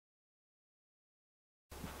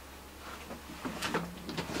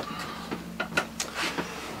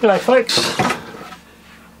G'day folks,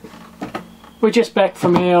 we're just back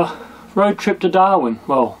from our road trip to Darwin.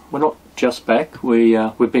 Well, we're not just back,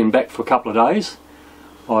 we've been back for a couple of days.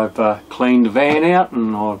 I've cleaned the van out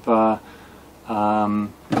and I've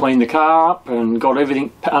cleaned the car up and got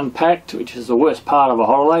everything unpacked, which is the worst part of a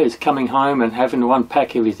holiday, is coming home and having to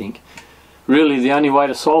unpack everything. Really the only way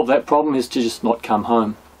to solve that problem is to just not come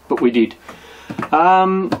home, but we did.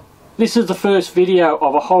 This is the first video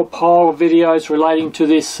of a whole pile of videos relating to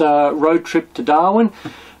this road trip to Darwin.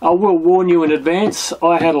 I will warn you in advance,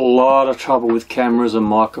 I had a lot of trouble with cameras and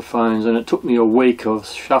microphones, and it took me a week of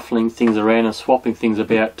shuffling things around and swapping things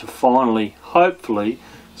about to finally, hopefully,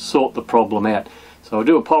 sort the problem out. So I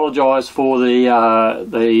do apologise for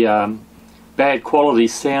the bad quality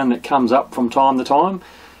sound that comes up from time to time.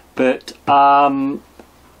 But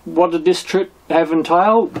what did this trip have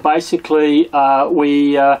entailed? Basically,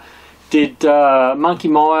 we did Monkey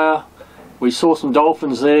Mire, we saw some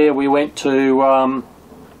dolphins there, we went to,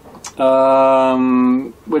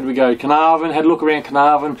 where did we go? Carnarvon, had a look around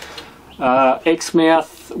Carnarvon,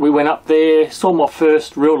 Exmouth, we went up there, saw my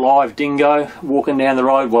first real live dingo walking down the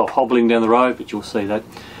road, well hobbling down the road, but you'll see that.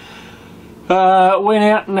 Went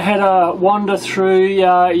out and had a wander through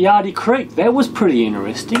Yardie Creek. That was pretty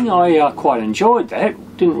interesting. I quite enjoyed that.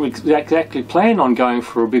 Didn't exactly plan on going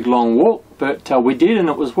for a big long walk, but we did, and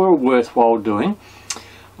it was well worthwhile doing.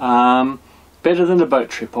 Better than the boat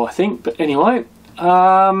trip, I think. But anyway,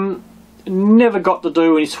 never got to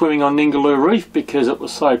do any swimming on Ningaloo Reef because it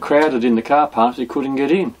was so crowded in the car parks you couldn't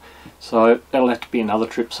get in. So that'll have to be another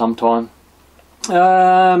trip sometime.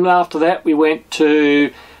 After that we went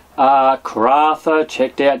to Karratha,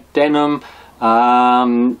 checked out Denham,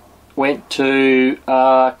 went to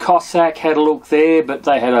Cossack, had a look there, but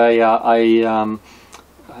they had a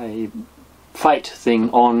fate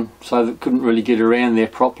thing on, so that couldn't really get around there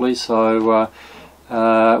properly. So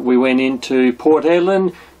we went into Port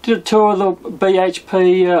Hedland, did a tour of the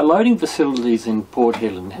BHP loading facilities in Port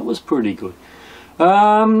Hedland. That was pretty good.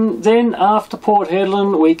 Then after Port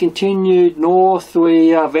Hedland we continued north.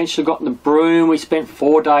 We eventually got into Broome. We spent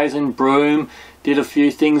 4 days in Broome, did a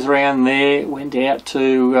few things around there, went out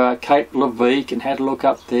to Cape Leveque and had a look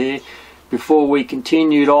up there before we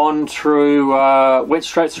continued on through, went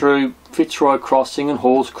straight through Fitzroy Crossing and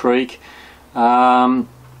Halls Creek. Went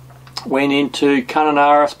into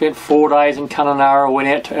Kununurra, spent 4 days in Kununurra, went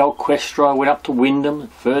out to Alquestra, went up to Wyndham,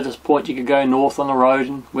 furthest point you could go north on the road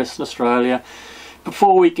in Western Australia,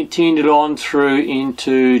 before we continued on through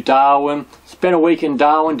into Darwin. Spent a week in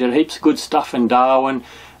Darwin, did heaps of good stuff in Darwin,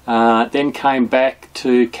 then came back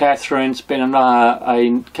to Katherine, spent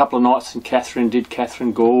a couple of nights in Katherine, did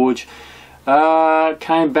Katherine Gorge,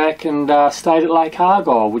 came back and stayed at Lake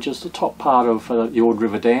Argyle, which is the top part of the Ord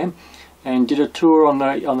River Dam, and did a tour on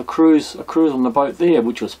the cruise on the boat there,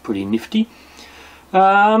 which was pretty nifty.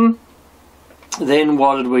 Then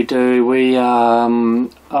what did we do? We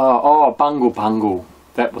Bungle Bungle,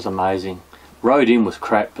 that was amazing. Road in was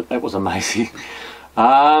crap, but that was amazing.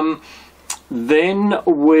 Then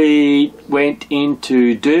we went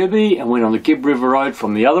into Derby and went on the Gibb River Road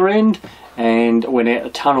from the other end, and went out to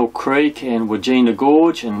Tunnel Creek and Wagina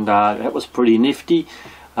Gorge, and that was pretty nifty.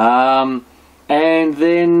 And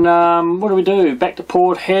then what do we do? Back to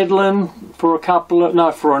Port Hedland for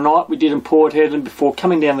for a night we did in Port Hedland before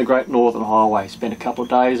coming down the Great Northern Highway. Spent a couple of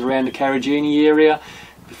days around the Carragini area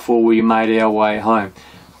before we made our way home.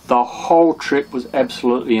 The whole trip was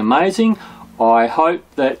absolutely amazing. I hope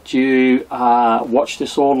that you watch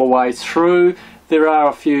this all the way through. There are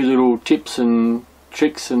a few little tips and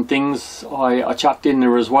tricks and things I chucked in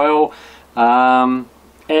there as well. Well,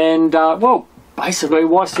 basically,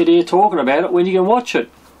 why sit here talking about it when you can watch it?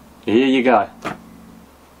 Here you go.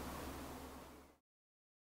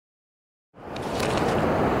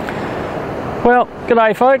 Well,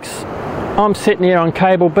 g'day folks. I'm sitting here on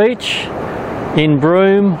Cable Beach in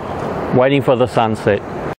Broome, waiting for the sunset.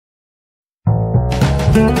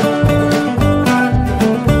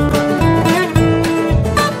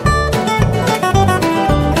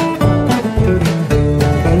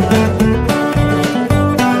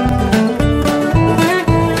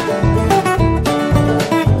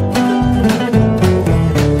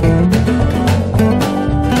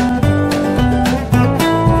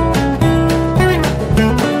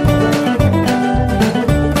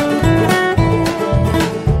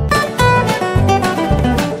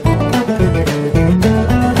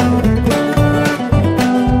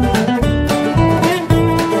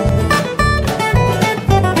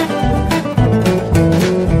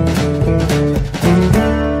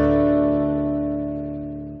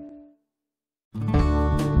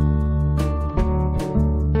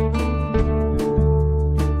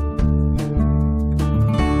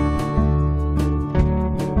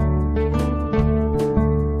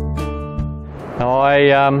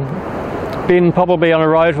 been probably on the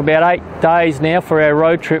road for about 8 days now for our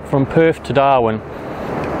road trip from Perth to Darwin.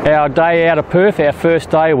 Our day out of Perth, our first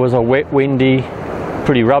day, was a wet, windy,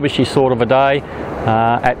 pretty rubbishy sort of a day.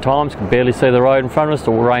 At times could barely see the road in front of us,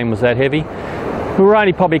 the rain was that heavy. We were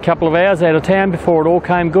only probably a couple of hours out of town before it all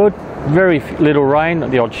came good. Very little rain,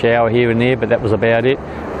 the odd shower here and there, but that was about it.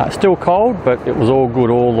 Still cold, but it was all good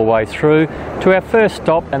all the way through to our first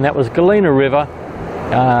stop, and that was Galena River,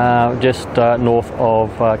 just north of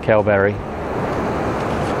Kalbarri.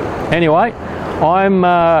 Anyway, I'm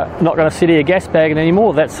not going to sit here gas bagging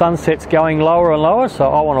anymore. That sunset's going lower and lower,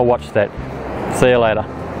 so I want to watch that. See you later.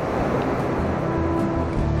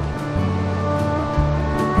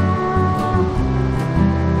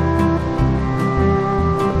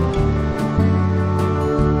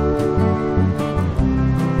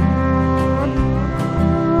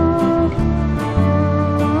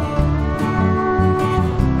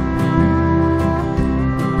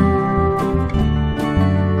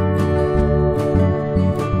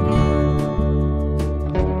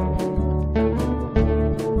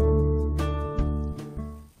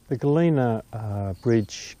 The Galena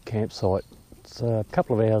Bridge campsite, it's a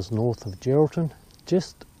couple of hours north of Geraldton,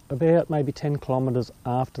 just about maybe 10 kilometres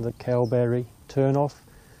after the Kalbarri turnoff.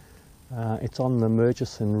 It's on the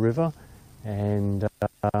Murchison River, and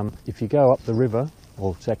if you go up the river,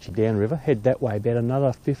 or it's actually downriver, head that way about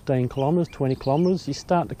another 15 kilometres, 20 kilometres, you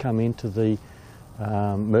start to come into the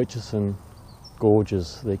Murchison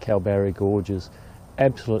Gorges, the Kalbarri Gorges.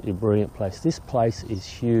 Absolutely brilliant place. This place is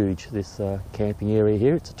huge, this camping area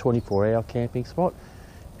here. It's a 24-hour camping spot,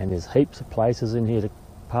 and there's heaps of places in here to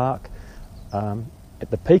park. At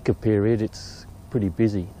the peak of period, it's pretty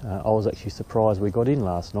busy. I was actually surprised we got in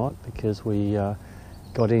last night, because we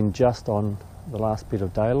got in just on the last bit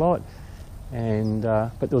of daylight, and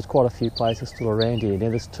but there was quite a few places still around here. Now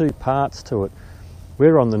there's two parts to it.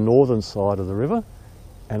 We're on the northern side of the river,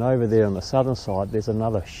 and over there on the southern side there's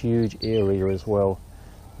another huge area as well.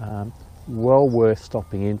 Well worth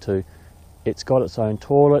stopping into. It's got its own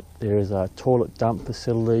toilet, there is a toilet dump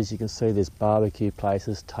facilities, you can see there's barbecue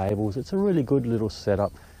places, tables. It's a really good little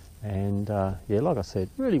setup, and yeah, like I said,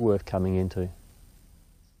 really worth coming into.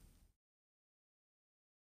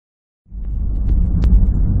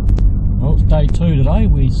 Well, it's day 2 today.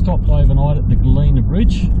 We stopped overnight at the Galena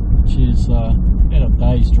Bridge, which is about a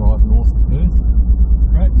day's drive north of Perth.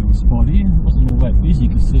 Great little spot here. It wasn't all that busy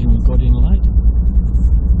considering we got in late.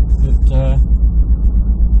 But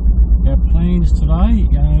our plans today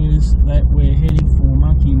is that we're heading for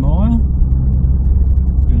Monkey Mile.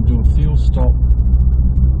 We're going to do a field stop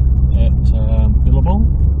at Billabong,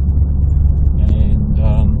 and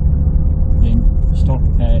then stop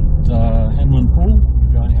at Hamlin Pool,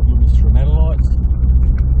 go and have a look at stromatolites,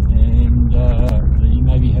 and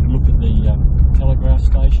maybe have a look at the telegraph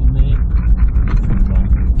station there.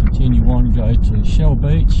 Continue on, go to Shell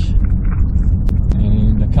Beach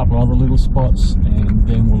and a couple other little spots, and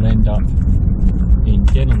then we'll end up in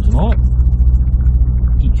Denham tonight.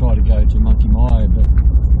 Did try to go to Monkey Mile, but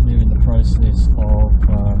they're in the process of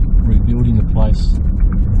rebuilding the place,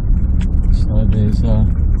 so there's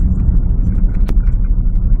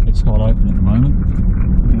it's not open at the moment,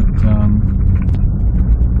 but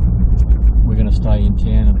we're going to stay in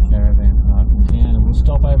town at the caravan park in town, and we'll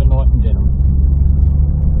stop overnight in Denham.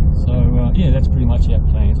 So yeah, that's pretty much our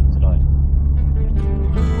plans for today.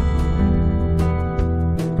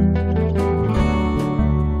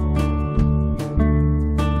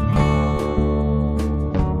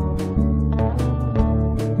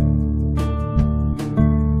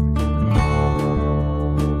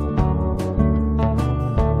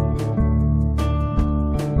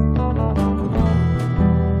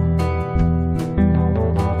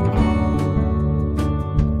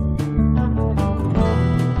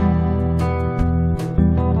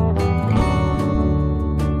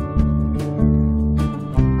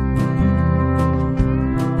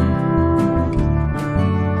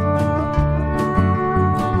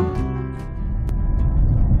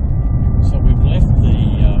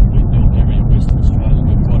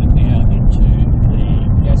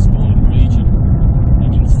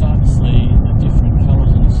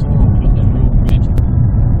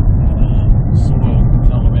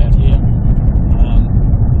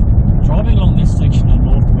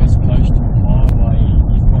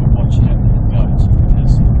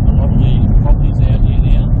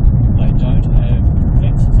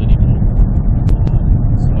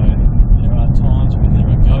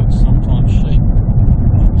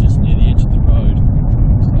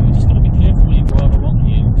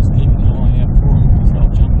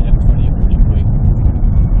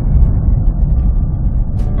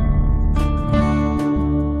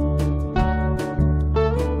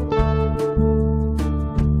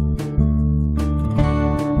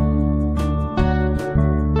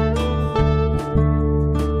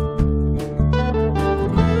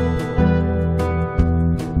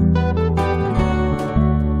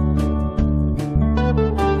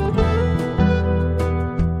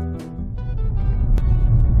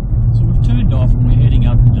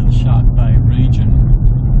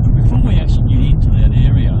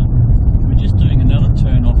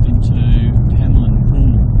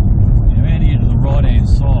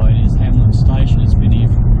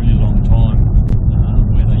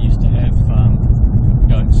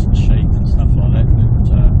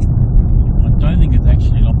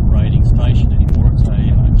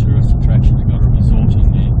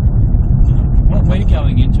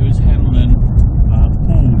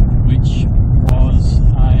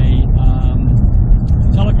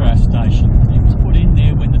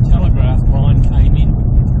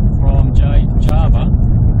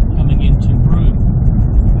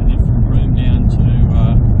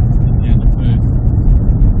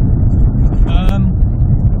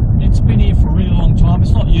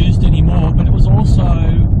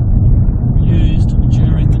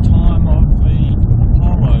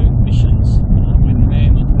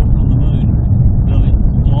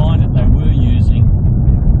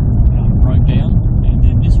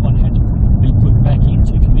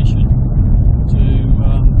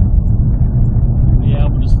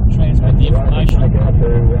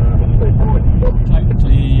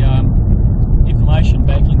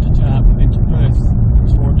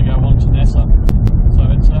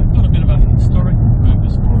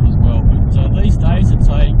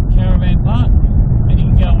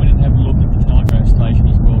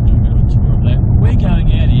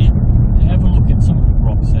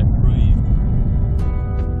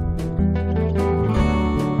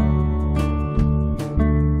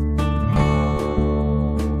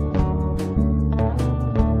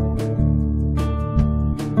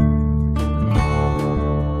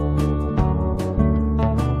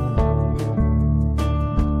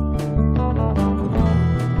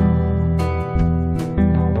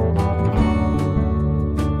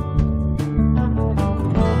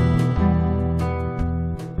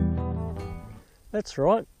 That's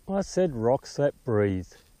right, I said rocks that breathe.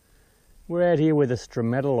 We're out here where the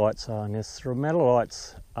stromatolites are. Now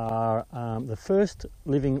stromatolites are the first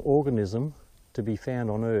living organism to be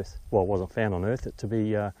found on Earth. Well, it wasn't found on Earth, to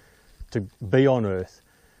be on Earth.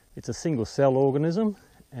 It's a single cell organism,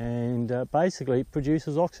 and basically it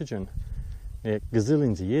produces oxygen. Now,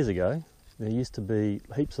 gazillions of years ago, there used to be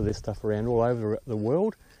heaps of this stuff around all over the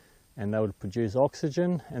world, and they would produce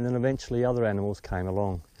oxygen, and then eventually other animals came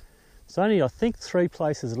along. There's only, I think, 3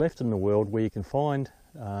 places left in the world where you can find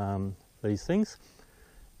these things,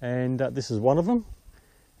 and this is one of them.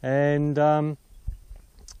 And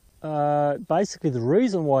basically the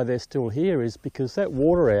reason why they're still here is because that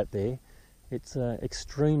water out there, it's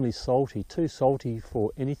extremely salty, too salty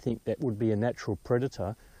for anything that would be a natural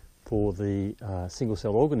predator for the single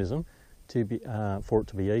cell organism to be, for it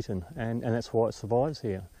to be eaten, and that's why it survives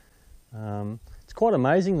here. It's quite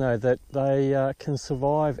amazing though that they can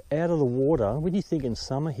survive out of the water. When you think in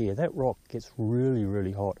summer here, that rock gets really,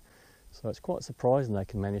 really hot. So it's quite surprising they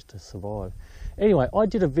can manage to survive. Anyway, I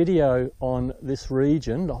did a video on this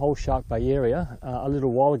region, the whole Shark Bay area, a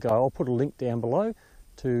little while ago. I'll put a link down below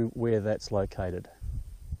to where that's located.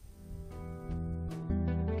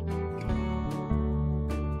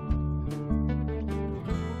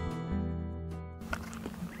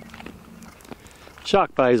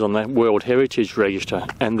 Shark Bay is on the World Heritage Register,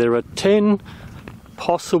 and there are 10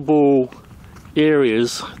 possible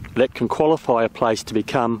areas that can qualify a place to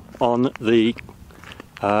become on the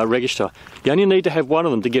register. You only need to have one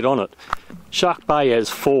of them to get on it. Shark Bay has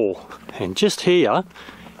 4, and just here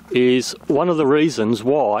is one of the reasons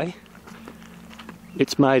why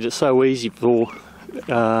it's made it so easy for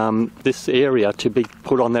this area to be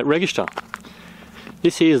put on that register.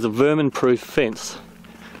 This here is the vermin-proof fence.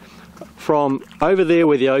 From over there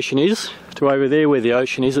where the ocean is to over there where the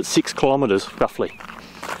ocean is, it's 6 kilometres roughly.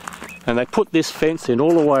 And they put this fence in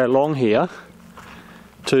all the way along here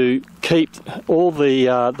to keep all the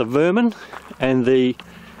vermin and the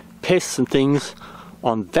pests and things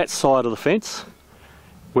on that side of the fence,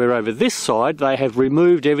 where over this side they have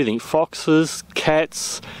removed everything. Foxes,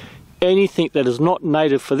 cats, anything that is not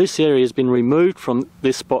native for this area has been removed from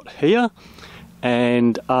this spot here,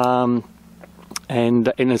 and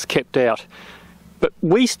is kept out. But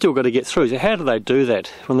we still got to get through. So how do they do that?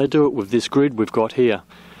 When they do it with this grid we've got here.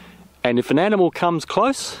 And if an animal comes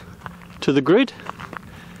close to the grid,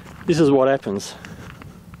 this is what happens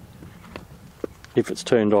if it's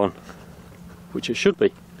turned on, which it should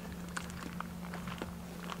be.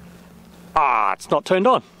 Ah, it's not turned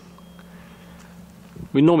on.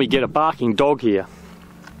 We normally get a barking dog here.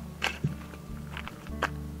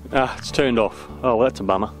 Ah, it's turned off. Oh, well, that's a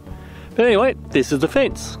bummer. But anyway, this is the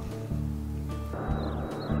fence.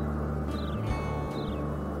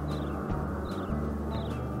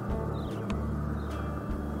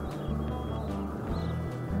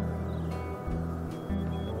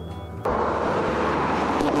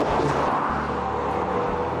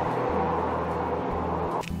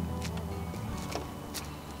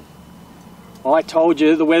 I told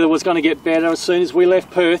you the weather was going to get better as soon as we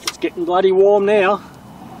left Perth. It's getting bloody warm now.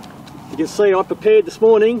 You can see I prepared this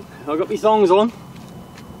morning. I've got my thongs on.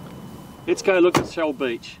 Let's go look at Shell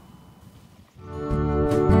Beach.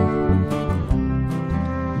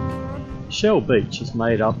 Shell Beach is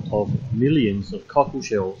made up of millions of cockle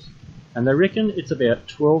shells, and they reckon it's about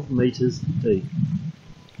 12 metres deep.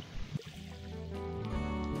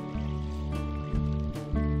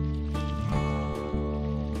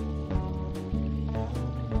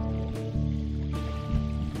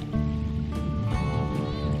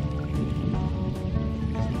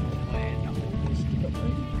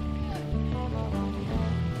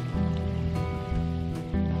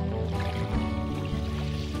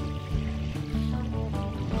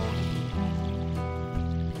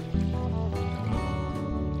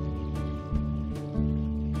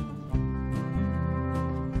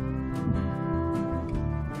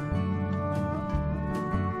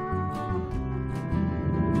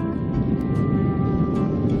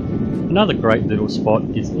 Another great little spot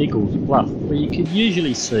is Eagle's Bluff, where you can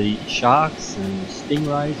usually see sharks and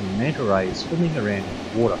stingrays and manta rays swimming around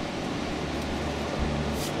in the water.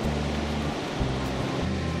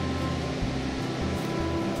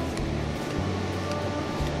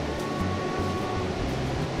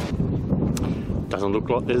 Doesn't look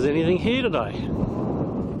like there's anything here today.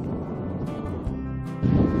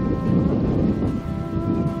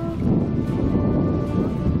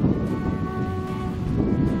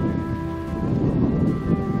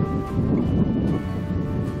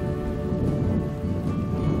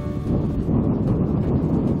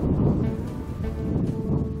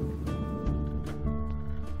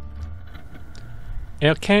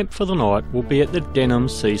 Our camp for the night will be at the Denham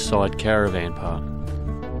Seaside Caravan Park.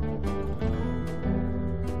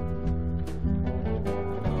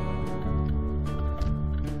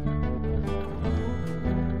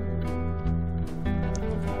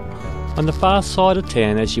 On the far side of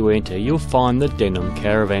town as you enter, you'll find the Denham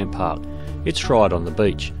Caravan Park. It's right on the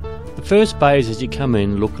beach. The first bays as you come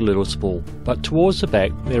in look a little small, but towards the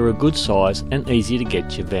back they're a good size and easy to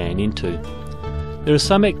get your van into. There are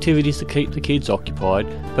some activities to keep the kids occupied,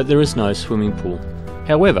 but there is no swimming pool.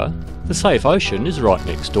 However, the safe ocean is right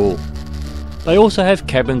next door. They also have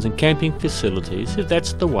cabins and camping facilities if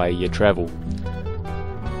that's the way you travel.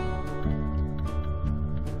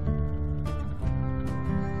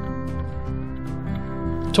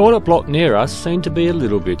 The toilet block near us seemed to be a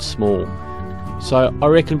little bit small, so I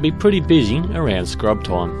reckon it'd be pretty busy around scrub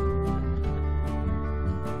time.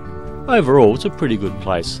 Overall, it's a pretty good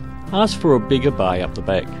place. Ask for a bigger bay up the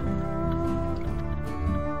back.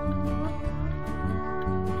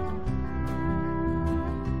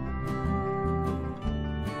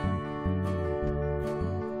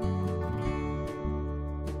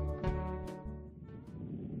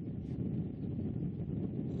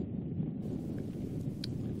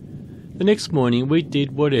 The next morning we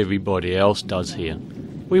did what everybody else does here.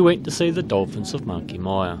 We went to see the dolphins of Monkey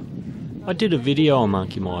Mia. I did a video on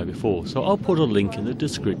Monkey Mia before, so I'll put a link in the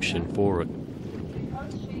description for it.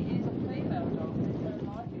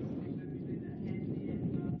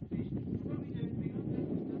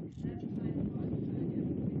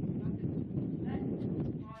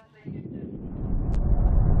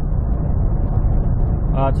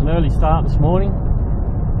 It's an early start this morning.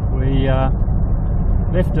 We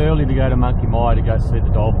left early to go to Monkey Mia to go see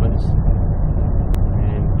the dolphins,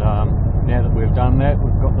 and now that we've done that,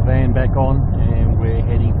 we've got the van back on and we're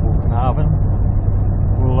heading for Carnarvon.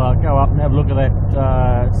 We'll go up and have a look at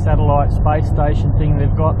that satellite space station thing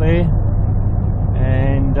they've got there,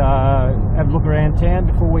 and have a look around town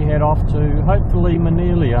before we head off to hopefully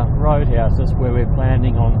Manelia Roadhouse. That's where we're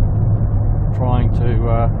planning on trying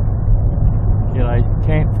to get a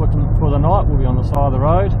camp for the night. We'll be on the side of the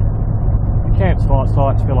road. The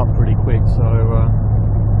campsites fill up pretty quick, so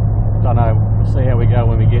don't know, we'll see how we go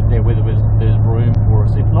when we get there, whether there's room for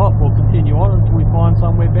us. If not, we'll continue on until we find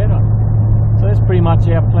somewhere better. So that's pretty much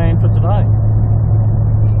our plan for today.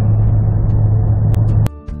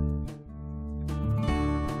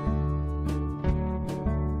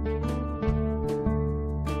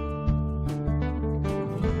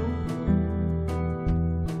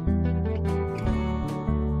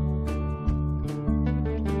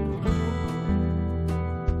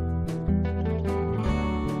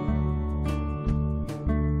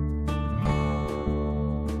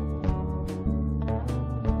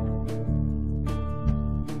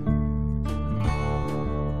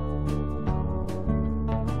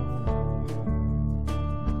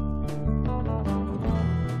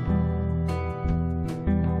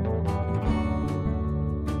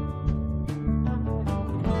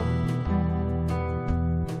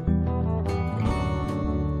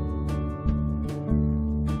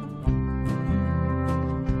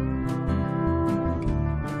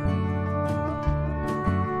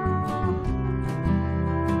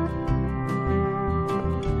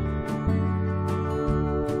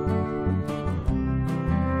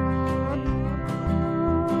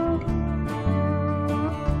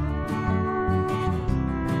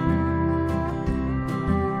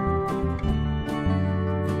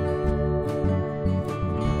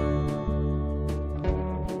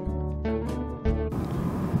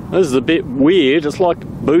 This is a bit weird, it's like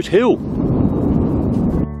Boot Hill.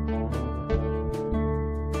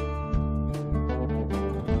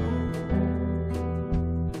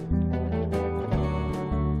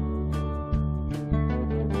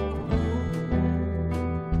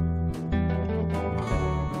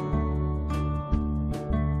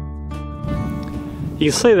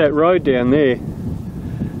 You can see that road down there.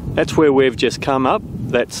 That's where we've just come up.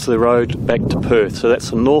 That's the road back to Perth. So that's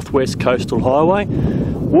the Northwest Coastal Highway.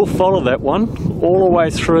 We'll follow that one all the way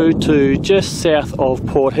through to just south of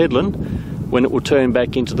Port Hedland, when it will turn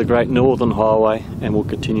back into the Great Northern Highway, and we'll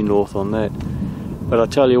continue north on that. But I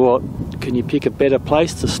tell you what, can you pick a better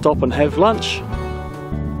place to stop and have lunch?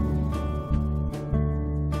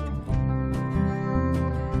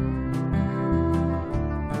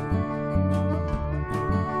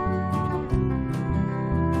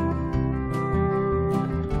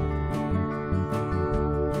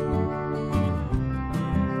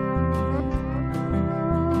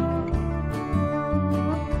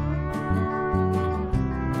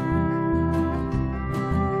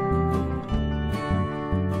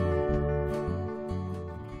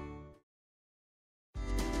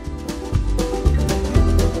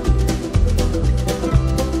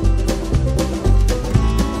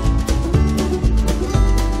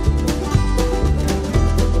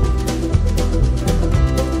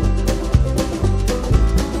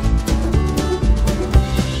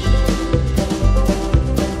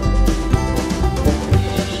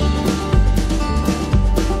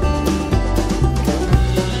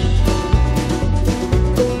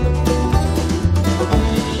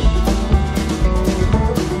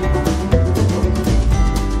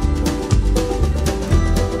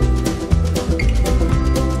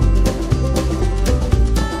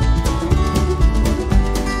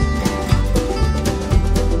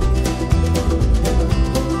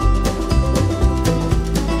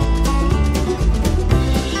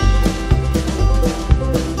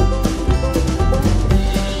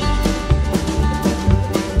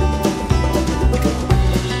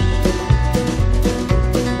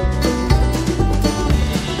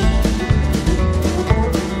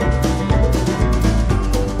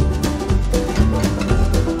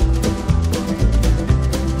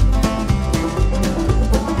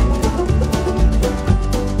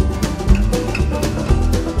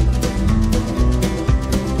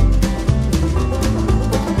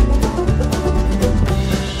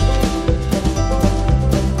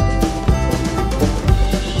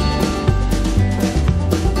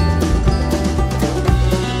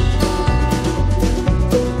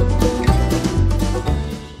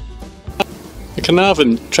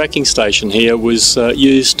 Carnarvon tracking station here was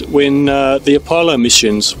used when the Apollo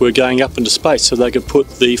missions were going up into space so they could put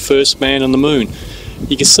the first man on the moon.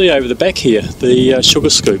 You can see over the back here the sugar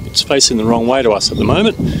scoop. It's facing the wrong way to us at the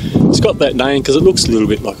moment. It's got that name because it looks a little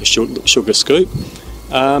bit like a sugar scoop.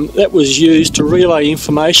 That was used to relay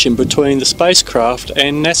information between the spacecraft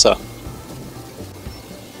and NASA.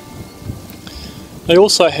 They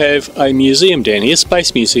also have a museum down here,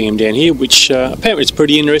 space museum down here, which apparently it's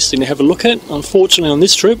pretty interesting to have a look at. Unfortunately on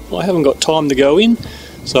this trip I haven't got time to go in,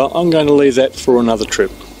 so I'm going to leave that for another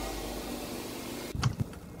trip.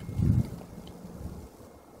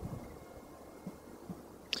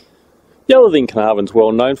 The other thing Carnarvon's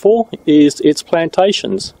well known for is its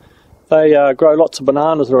plantations. They grow lots of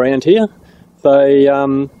bananas around here. They,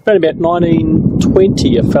 around about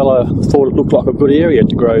 1920, a fella thought it looked like a good area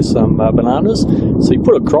to grow some bananas. So he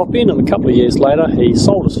put a crop in, and a couple of years later he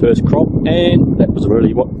sold his first crop, and that was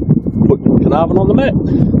really what put Carnarvon on the map.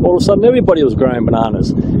 All of a sudden everybody was growing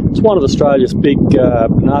bananas. It's one of Australia's big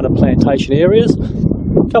banana plantation areas.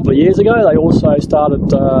 A couple of years ago they also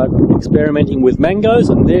started experimenting with mangoes,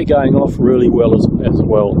 and they're going off really well as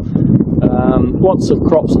well. Lots of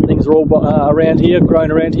crops and things are all around here,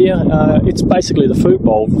 grown around here. It's basically the food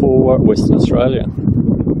bowl for Western Australia.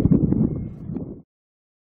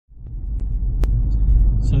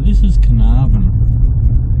 So this is Carnarvon.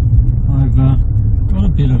 I've got a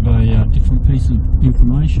bit of a different piece of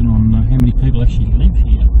information on how many people actually live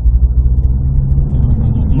here.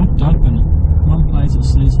 I've looked up, and one place it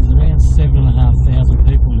says there's around 7,500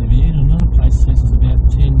 people live here, and another place says there's about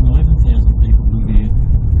 10,000 or 11,000 people live here.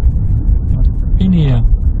 In here,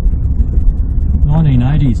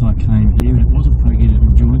 1980s I came here, and it was a pretty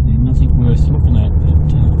good joint then, nothing worth looking at, but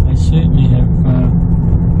they certainly have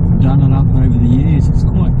done it up over the years. It's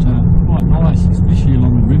quite nice, especially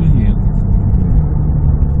along the river here.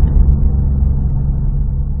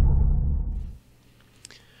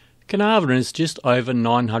 Carnarvon is just over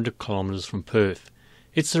 900 kilometres from Perth.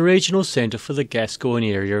 It's the regional centre for the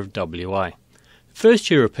Gascoyne area of WA. The first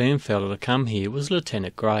European fellow to come here was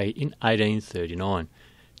Lieutenant Grey in 1839,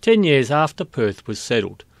 10 years after Perth was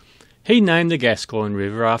settled. He named the Gascoyne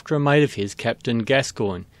River after a mate of his, Captain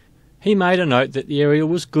Gascoyne. He made a note that the area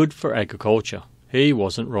was good for agriculture. He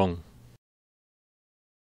wasn't wrong.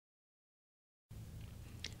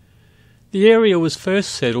 The area was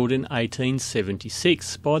first settled in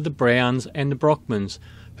 1876 by the Browns and the Brockmans,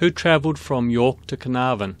 who travelled from York to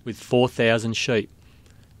Carnarvon with 4,000 sheep.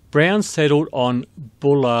 Brown settled on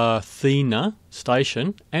Bullathina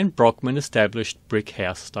Station, and Brockman established Brick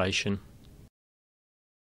House Station.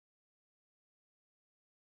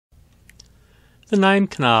 The name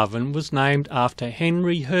Carnarvon was named after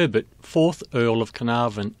Henry Herbert, 4th Earl of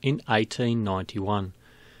Carnarvon, in 1891.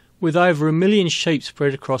 With over 1 million sheep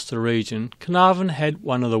spread across the region, Carnarvon had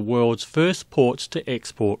one of the world's first ports to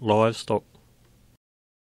export livestock.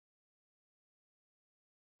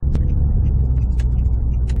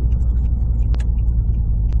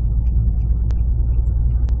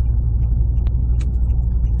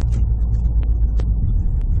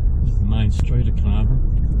 Street of Carnarvon.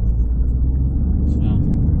 It's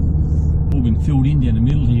all been filled in down the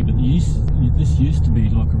middle here, but this used to be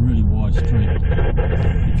like a really wide street,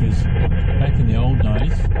 because back in the old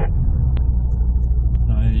days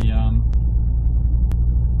they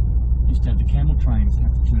used to have the camel trains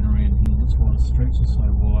have to turn around here. That's why the streets are so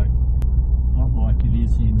wide, not like it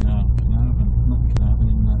is in Carnarvon, not Carnarvon,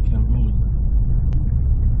 in Kalgoorlie.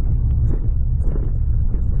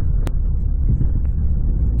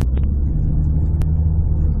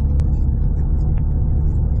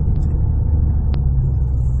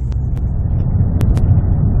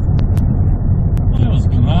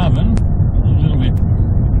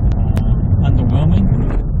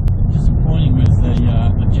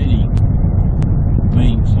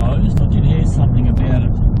 Something about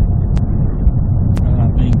it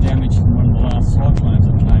being damaged in one of the last cyclones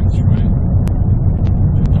that came through.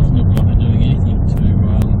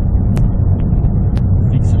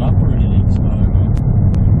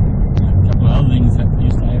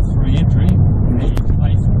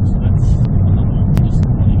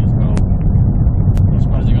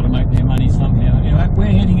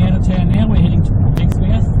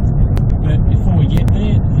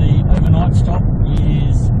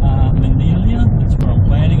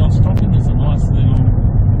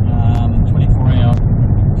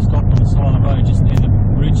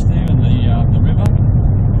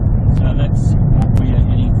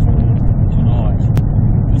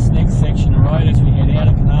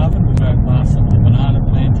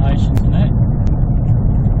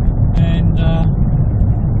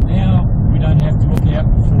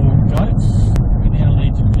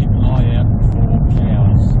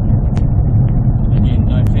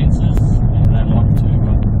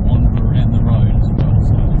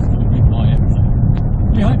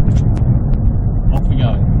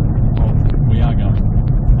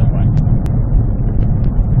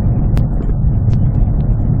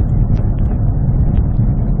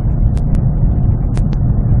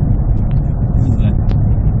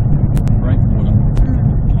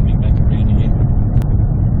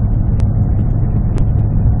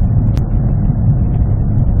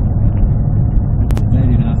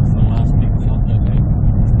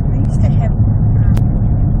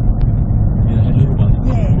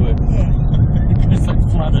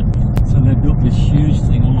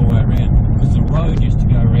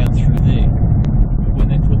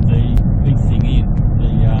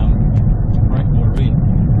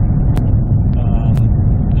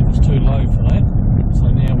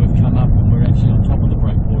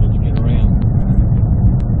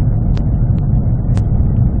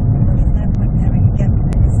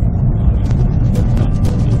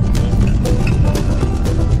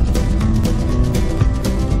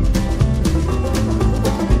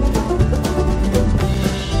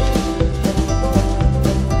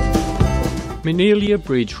 Amelia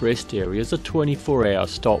Bridge rest area is a 24-hour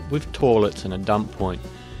stop with toilets and a dump point.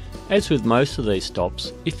 As with most of these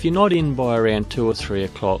stops, if you're not in by around 2 or 3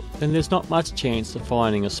 o'clock, then there's not much chance of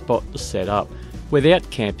finding a spot to set up without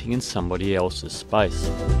camping in somebody else's space.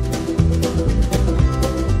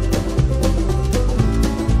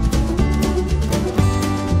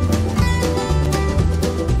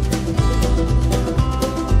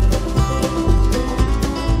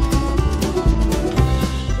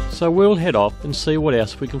 So we'll head off and see what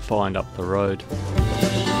else we can find up the road.